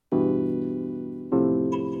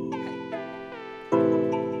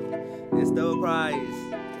It's the price.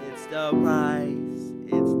 It's the price.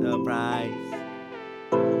 It's the price.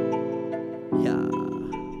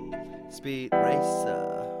 Yeah. Speed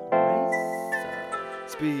racer.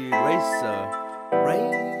 Speed racer.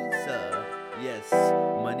 Yes,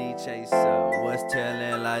 money chaser. Was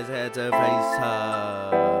telling lies, had to face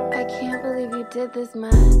her. I can't believe you did this,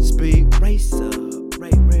 man. Speed racer.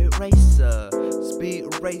 Racer.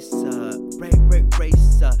 Speed racer.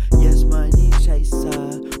 Racer. Yes, money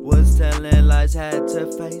chaser. Was telling lies, had to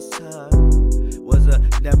face her. Was a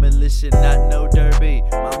demolition, not no derby.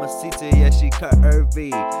 Mamacita, yeah, she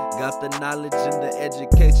curvy. Got the knowledge and the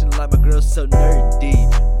education, like my girl so nerdy.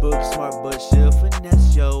 Book smart, but she'll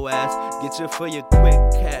finesse your ass. Get you for your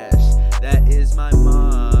quick cash. That is my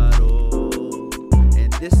motto,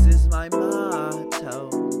 and this is my motto.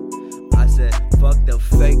 I said, fuck the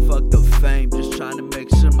fake, fuck the fame. Just trying to make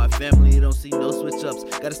sure my family don't see no switch ups.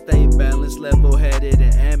 Gotta stay balanced, level headed,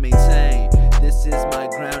 and maintain. This is my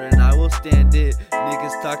ground and I will stand it.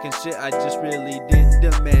 Niggas talking shit, I just really didn't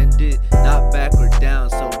demand it. Not back or down,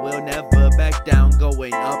 so we'll never back down.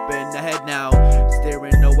 Going up in the head now,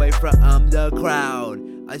 staring away from the crowd.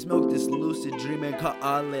 I smoke this lucid dream and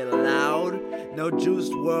call it loud. No juice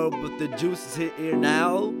world, but the juice is here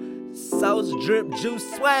now. Sauce drip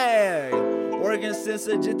juice swag. Organ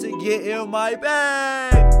sensor just to get in my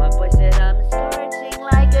bag. My boy said I'm scorching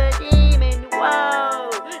like a demon. Whoa,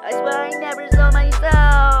 I swear I never saw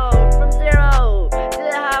myself. From zero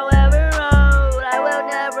to however road, I will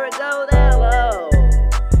never go that low.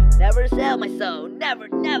 Never sell my soul, never.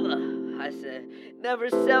 I said, never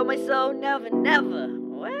sell my soul, never.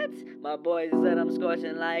 What? My boy said I'm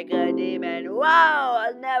scorching like a demon. Whoa,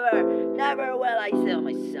 I'll never will I sell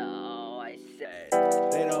my soul. I said,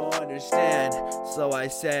 they don't understand, so I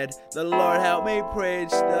said, the Lord help me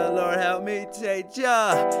preach, the Lord help me teach,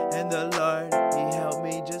 yeah. And the Lord, He helped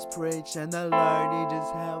me just preach, and the Lord, He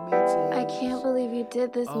just helped me teach. I can't believe you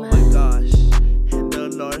did this, Oh man. my gosh. And the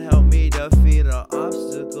Lord help me defeat all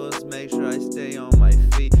obstacles, make sure I stay on my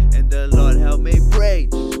feet. And the Lord help me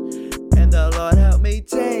preach, and the Lord help me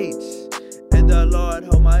teach, and the Lord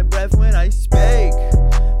hold my breath when I speak.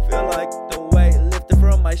 Feel like the weight lifted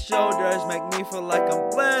from my shoulders make me feel like I'm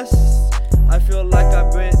blessed. I feel like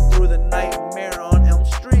I've been through the nightmare on Elm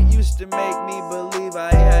Street. Used to make me believe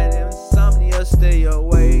I had insomnia, stay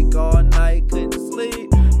awake all night, couldn't sleep.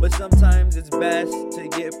 But sometimes it's best to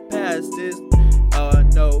get past this.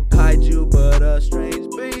 No kaiju, but a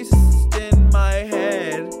strange beast in my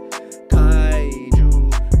head.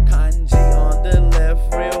 Kaiju, kanji on the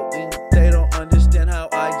left, real. They don't understand how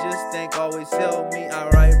I just think. Always help me.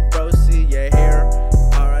 Alright, bro, see you here.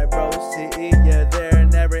 Alright, bro, see you there.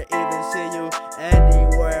 Never even see you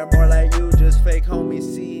anywhere. More like you just fake homie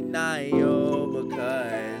senile.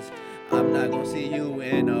 Because I'm not gonna see you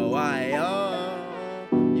in a while.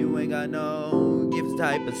 You ain't got no gift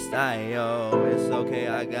type of style. It's okay,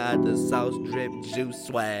 I got the sauce drip juice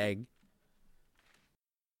swag.